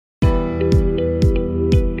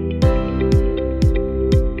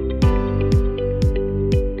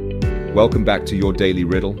Welcome back to Your Daily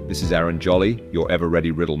Riddle. This is Aaron Jolly, your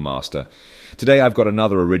ever-ready riddle master. Today I've got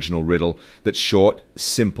another original riddle that's short,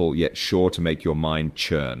 simple, yet sure to make your mind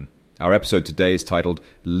churn. Our episode today is titled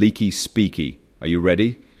Leaky, Speaky. Are you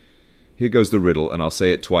ready? Here goes the riddle, and I'll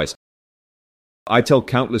say it twice. I tell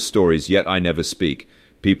countless stories, yet I never speak.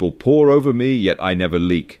 People pour over me, yet I never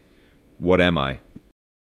leak. What am I?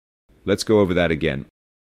 Let's go over that again.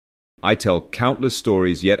 I tell countless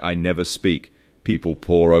stories, yet I never speak. People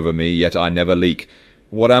pour over me, yet I never leak.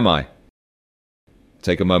 What am I?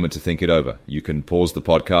 Take a moment to think it over. You can pause the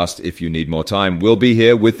podcast if you need more time. We'll be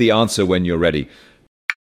here with the answer when you're ready.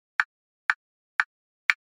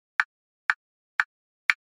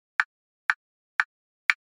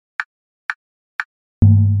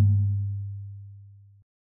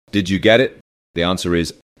 Did you get it? The answer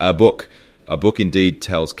is a book. A book indeed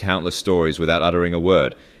tells countless stories without uttering a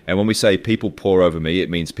word. And when we say people pour over me, it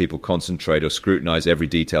means people concentrate or scrutinize every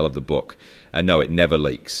detail of the book. And no, it never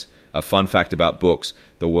leaks. A fun fact about books,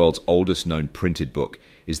 the world's oldest known printed book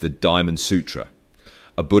is the Diamond Sutra,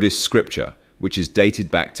 a Buddhist scripture which is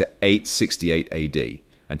dated back to 868 AD.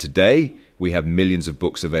 And today, we have millions of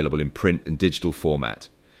books available in print and digital format.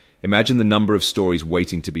 Imagine the number of stories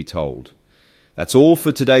waiting to be told. That's all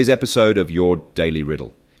for today's episode of Your Daily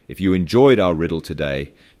Riddle. If you enjoyed our riddle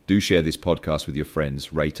today, do share this podcast with your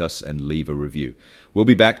friends, rate us, and leave a review. We'll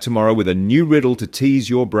be back tomorrow with a new riddle to tease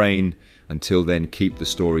your brain. Until then, keep the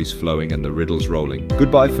stories flowing and the riddles rolling.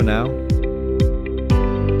 Goodbye for now.